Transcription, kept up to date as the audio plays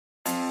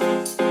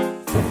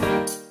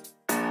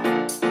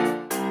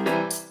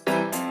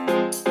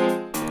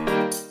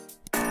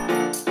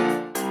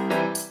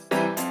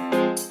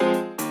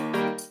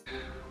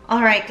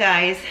right,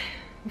 guys,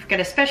 we've got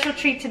a special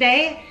treat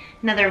today.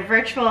 Another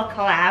virtual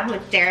collab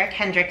with Derek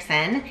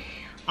Hendrickson,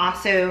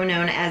 also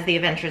known as The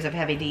Adventures of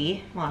Heavy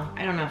D. Well,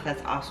 I don't know if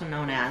that's also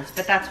known as,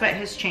 but that's what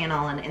his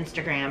channel and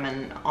Instagram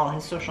and all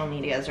his social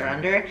medias are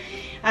under.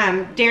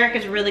 Derek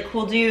is a really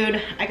cool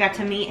dude. I got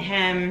to meet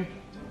him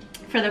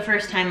for the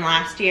first time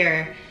last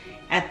year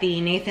at the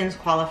Nathan's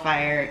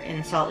qualifier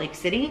in Salt Lake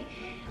City.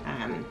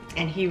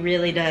 And he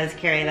really does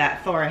carry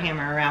that Thor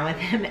hammer around with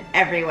him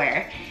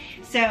everywhere.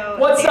 So,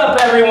 what's up,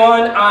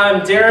 everyone?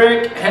 I'm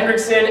Derek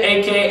Hendrickson,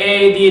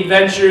 aka The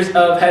Adventures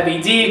of Heavy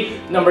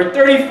D, number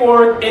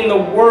 34 in the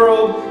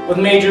world with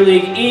Major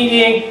League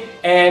Eating,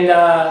 and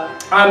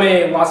I'm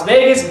a Las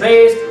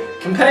Vegas-based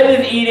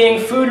competitive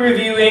eating, food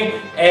reviewing,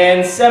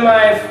 and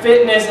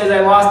semi-fitness as I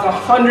lost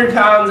 100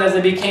 pounds as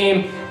I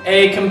became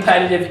a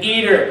competitive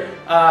eater.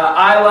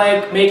 I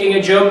like making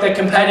a joke that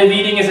competitive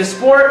eating is a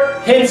sport,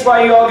 hence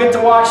why you all get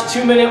to watch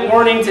 2-minute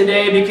warning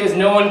today, because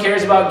no one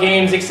cares about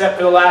games except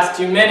for the last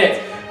 2 minutes.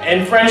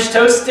 And French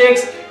toast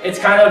sticks, it's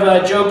kind of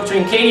a joke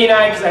between Katie and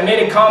I, because I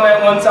made a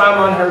comment one time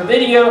on her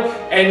video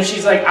and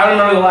she's like, I don't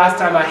remember the last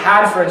time I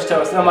had French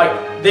toast. And I'm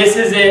like, this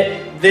is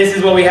it, this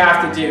is what we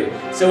have to do.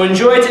 So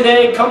enjoy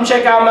today, come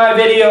check out my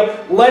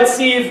video. Let's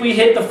see if we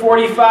hit the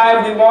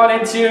 45 we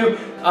wanted to.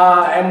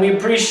 And we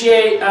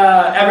appreciate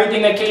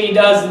everything that Katie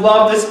does.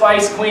 Love the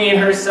Spice Queen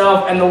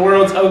herself and the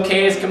world's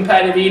okayest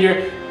competitive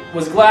eater.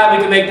 Was glad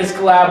we could make this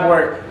collab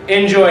work.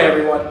 Enjoy,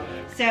 everyone.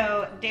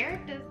 So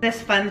Derek does this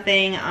fun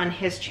thing on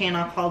his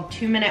channel called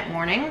 2-Minute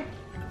Warning,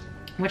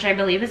 which I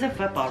believe is a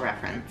football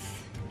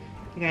reference.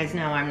 You guys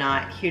know I'm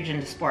not huge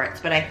into sports,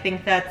 but I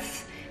think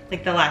that's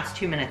like the last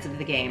 2 minutes of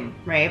the game,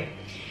 right?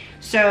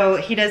 So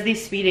he does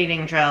these speed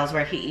eating drills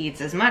where he eats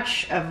as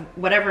much of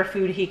whatever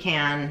food he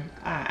can,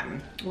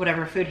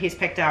 whatever food he's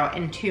picked out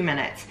in 2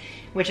 minutes,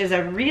 which is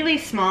a really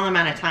small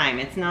amount of time.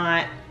 It's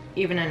not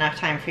even enough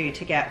time for you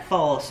to get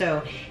full.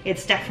 So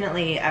it's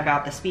definitely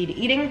about the speed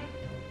eating.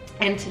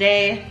 And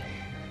today,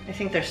 I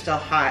think they're still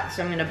hot,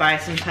 so I'm gonna buy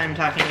some time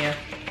talking to you.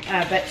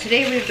 But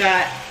today we've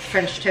got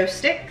French toast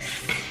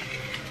sticks.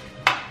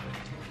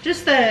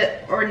 Just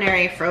the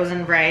ordinary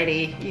frozen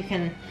variety you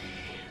can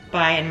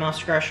buy in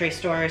most grocery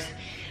stores.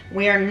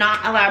 We are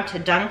not allowed to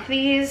dunk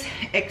these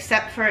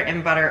except for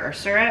in butter or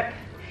syrup.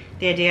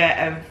 The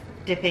idea of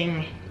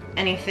dipping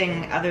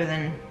anything other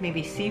than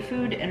maybe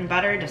seafood in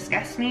butter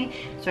disgusts me,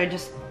 so I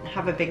just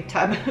have a big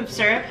tub of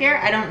syrup here.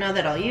 I don't know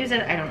that I'll use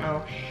it. I don't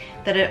know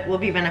that it will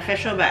be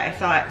beneficial, but I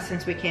thought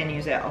since we can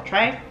use it, I'll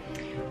try.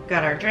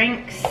 Got our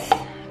drinks.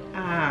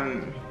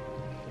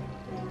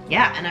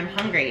 Yeah, and I'm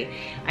hungry.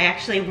 I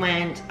actually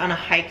went on a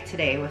hike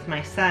today with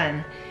my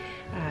son.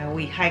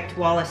 We hiked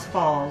Wallace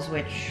Falls,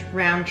 which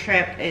round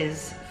trip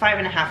is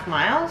 5.5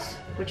 miles,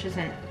 which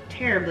isn't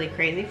terribly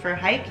crazy for a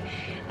hike.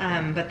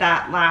 But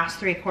that last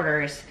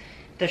 3/4,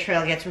 the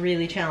trail gets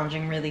really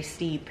challenging, really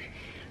steep.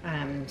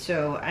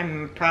 So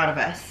I'm proud of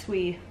us.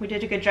 We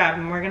did a good job,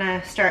 and we're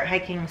gonna start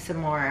hiking some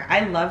more.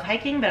 I love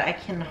hiking, but I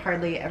can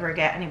hardly ever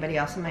get anybody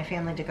else in my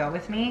family to go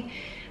with me.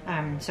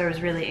 So I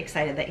was really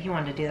excited that he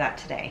wanted to do that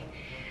today.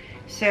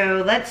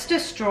 So let's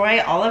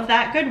destroy all of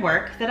that good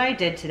work that I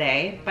did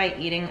today by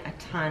eating a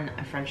ton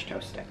of French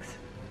toast sticks.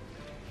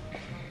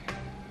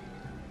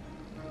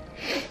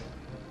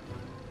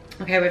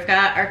 Okay, we've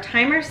got our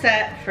timer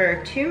set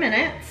for 2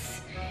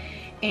 minutes,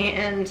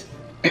 and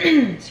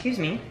excuse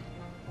me,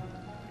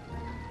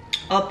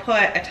 I'll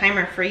put a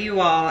timer for you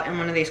all in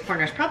one of these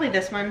corners, probably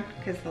this one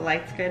because the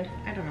light's good.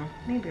 I don't know,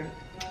 maybe,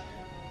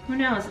 who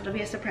knows, it'll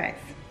be a surprise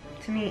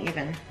to me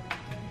even.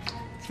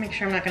 Let's make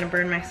sure I'm not gonna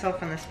burn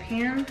myself on this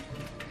pan.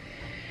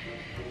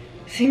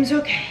 Seems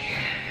okay.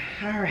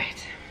 All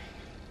right.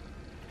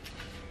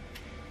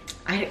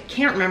 I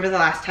can't remember the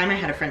last time I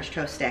had a French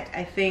toast stick.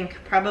 I think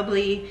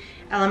probably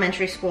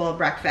elementary school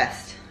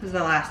breakfast was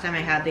the last time I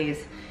had these.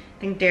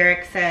 I think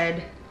Derek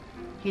said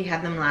he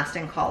had them last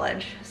in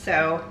college.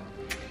 So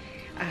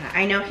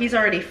I know he's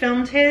already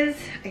filmed his.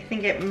 I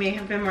think it may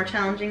have been more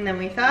challenging than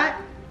we thought.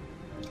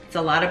 It's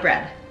a lot of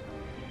bread,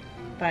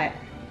 but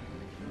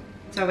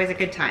it's always a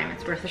good time.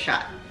 It's worth a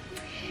shot.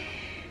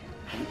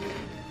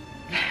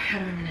 How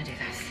do I want to do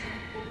this?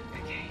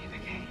 Okay.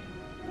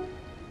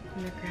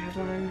 I'm gonna grab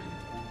one.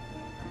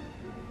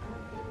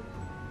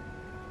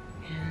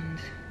 And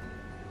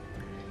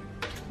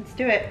let's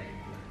do it.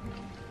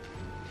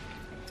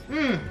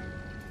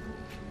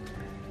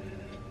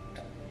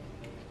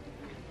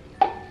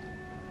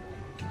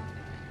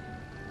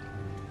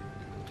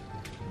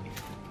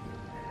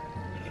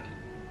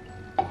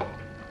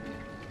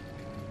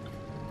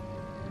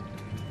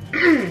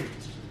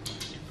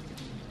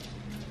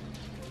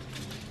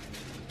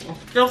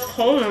 It's still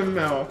cold in the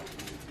middle.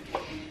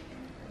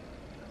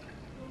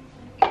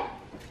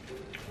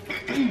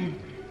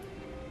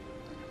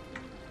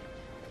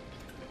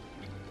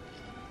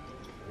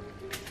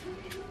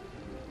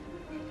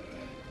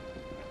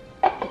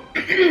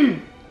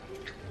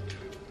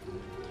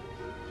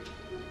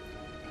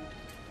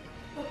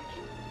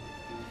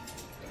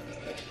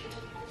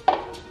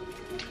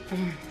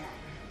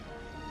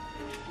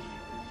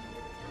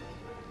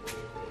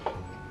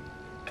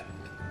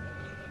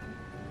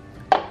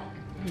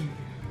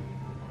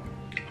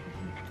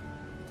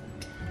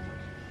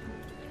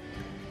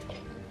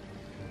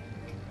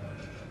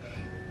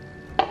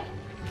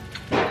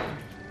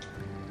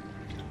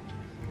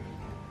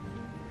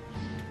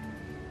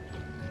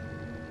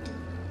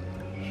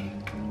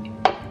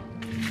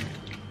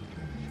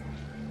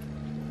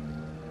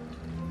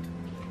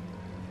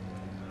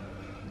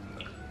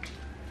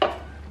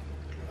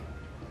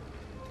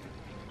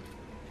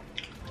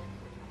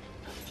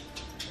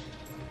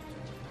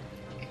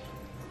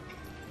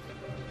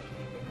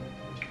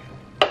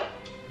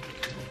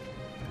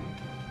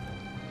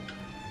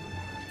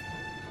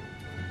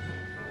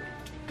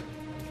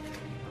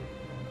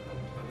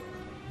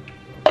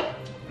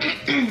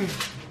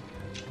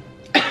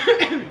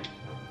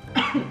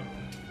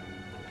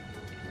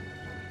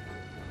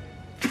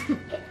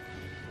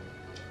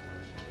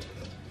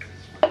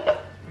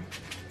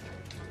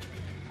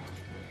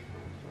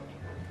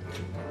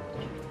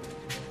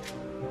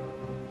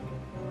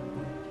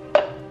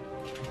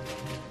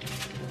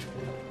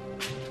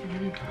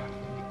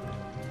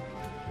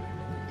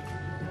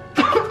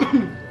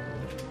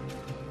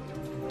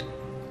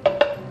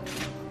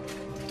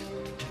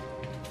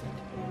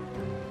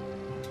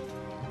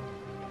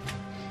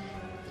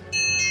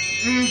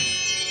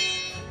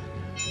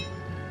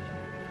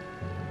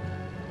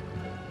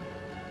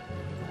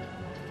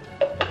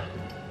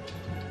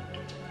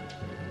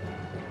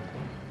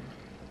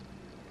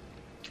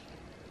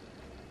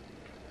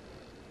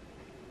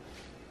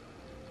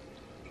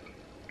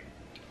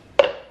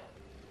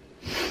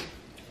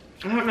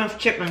 I don't know if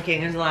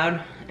chipmunking is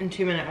allowed in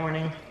 2-minute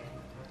warning.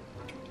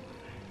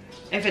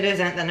 If it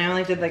isn't, then I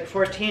only did like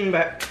 14,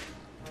 but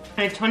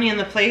I had 20 on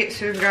the plate,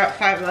 so we've got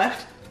 5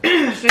 left. So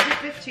I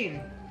did 15.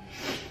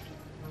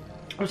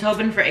 I was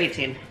hoping for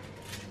 18.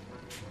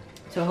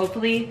 So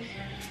hopefully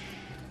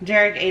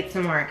Derek ate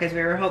some more, because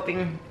we were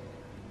hoping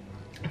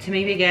to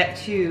maybe get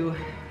to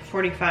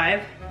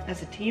 45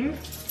 as a team,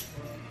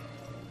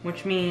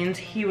 which means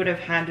he would have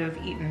had to have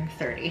eaten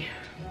 30.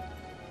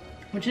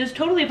 Which is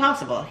totally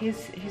possible.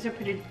 He's a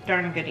pretty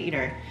darn good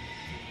eater.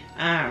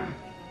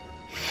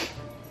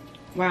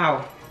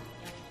 Wow.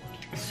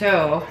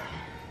 So,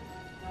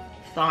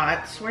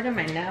 thoughts. Where did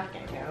my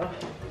napkin go?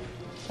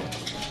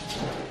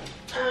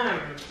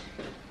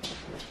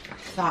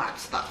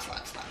 Thoughts.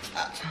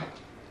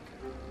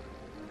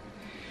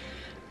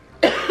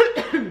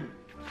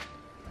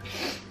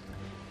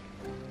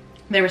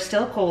 They were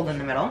still cold in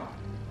the middle,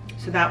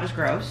 so that was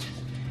gross.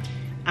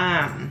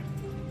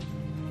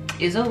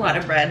 Is a lot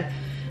of bread.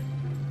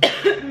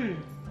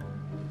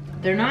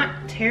 They're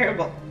not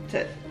terrible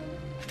to,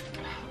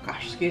 oh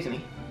gosh, excuse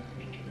me.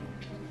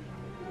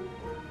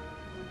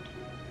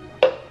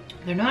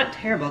 They're not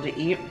terrible to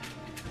eat.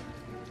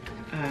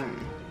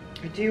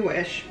 I do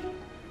wish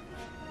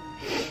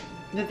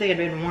that they had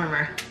been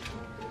warmer.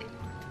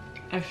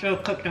 I should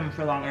have cooked them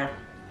for longer.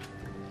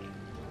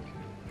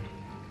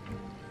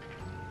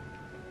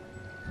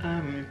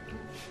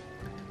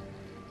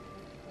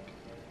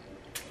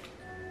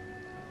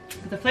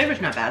 But the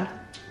flavor's not bad.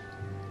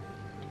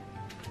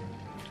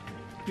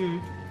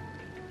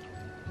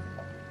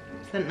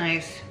 It's that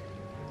nice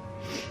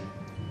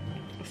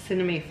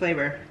cinnamony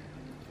flavor.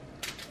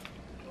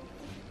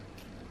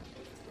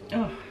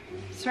 Oh,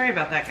 sorry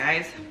about that,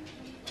 guys.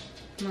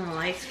 The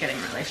light's getting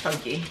really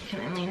funky. Can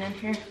I lean in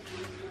here?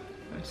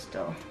 I'm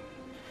still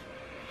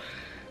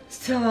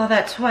all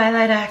that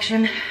Twilight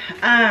action.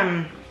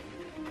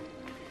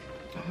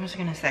 What was I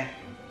gonna say?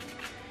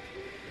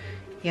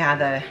 Yeah,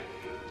 the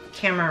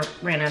camera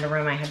ran out of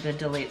room. I had to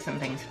delete some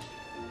things.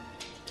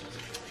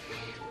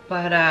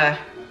 But I've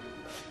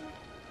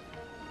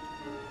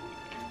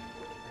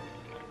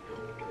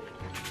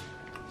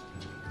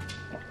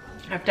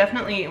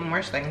definitely eaten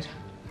worse things.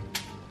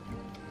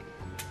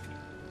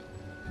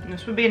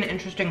 This would be an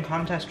interesting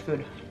contest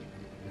food.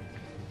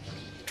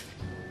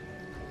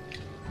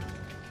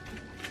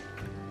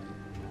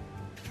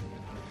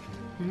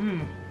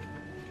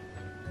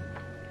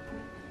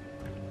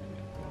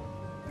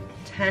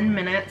 10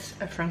 minutes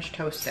of French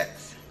toast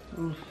sticks.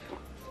 Oof.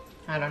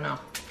 I don't know.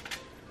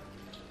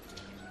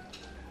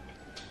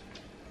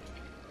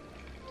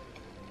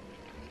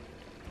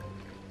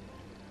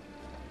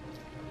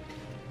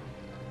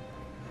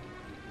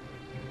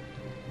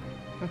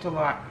 That's a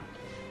lot.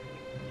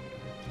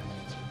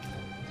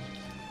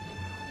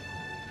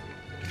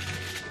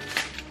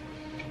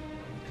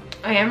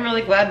 I am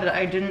really glad that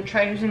I didn't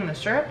try using the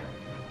syrup.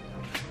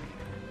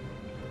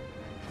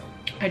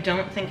 I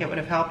don't think it would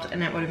have helped,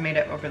 and it would have made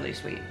it overly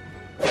sweet.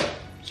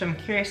 So I'm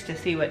curious to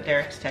see what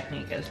Derek's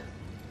technique is.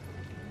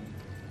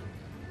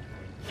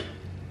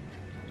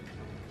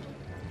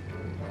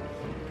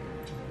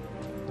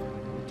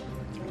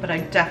 But I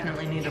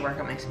definitely need to work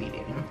on my speed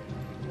eating.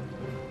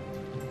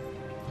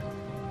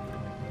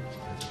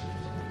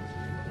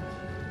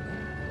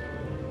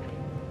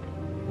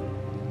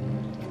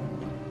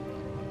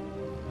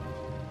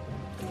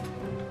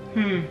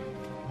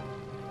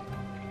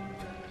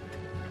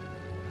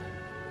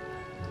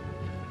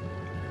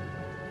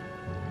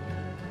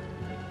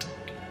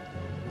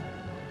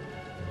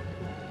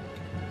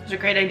 It's a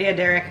great idea,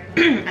 Derek.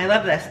 I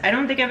love this. I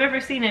don't think I've ever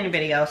seen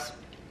anybody else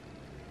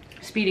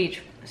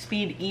speed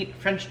eat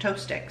French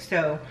toast sticks,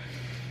 so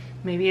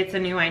maybe it's a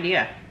new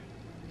idea.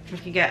 We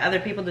could get other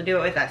people to do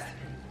it with us.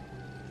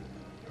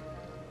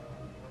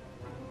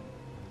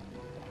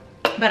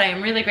 But I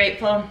am really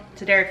grateful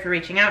to Derek for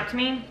reaching out to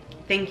me.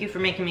 Thank you for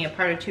making me a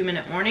part of 2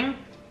 Minute Morning.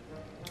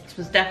 This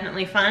was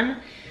definitely fun.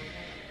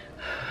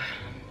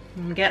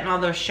 I'm getting all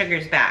those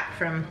sugars back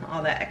from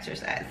all that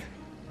exercise.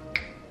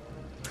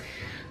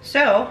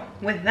 So,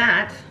 with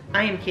that,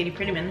 I am Katie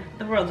Prettyman,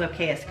 the world's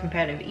okayest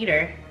competitive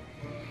eater.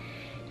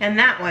 And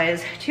that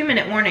was 2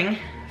 Minute Morning,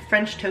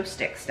 French toast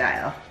stick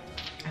style.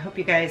 I hope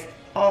you guys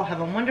all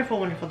have a wonderful,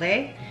 wonderful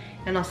day,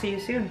 and I'll see you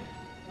soon.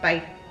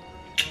 Bye.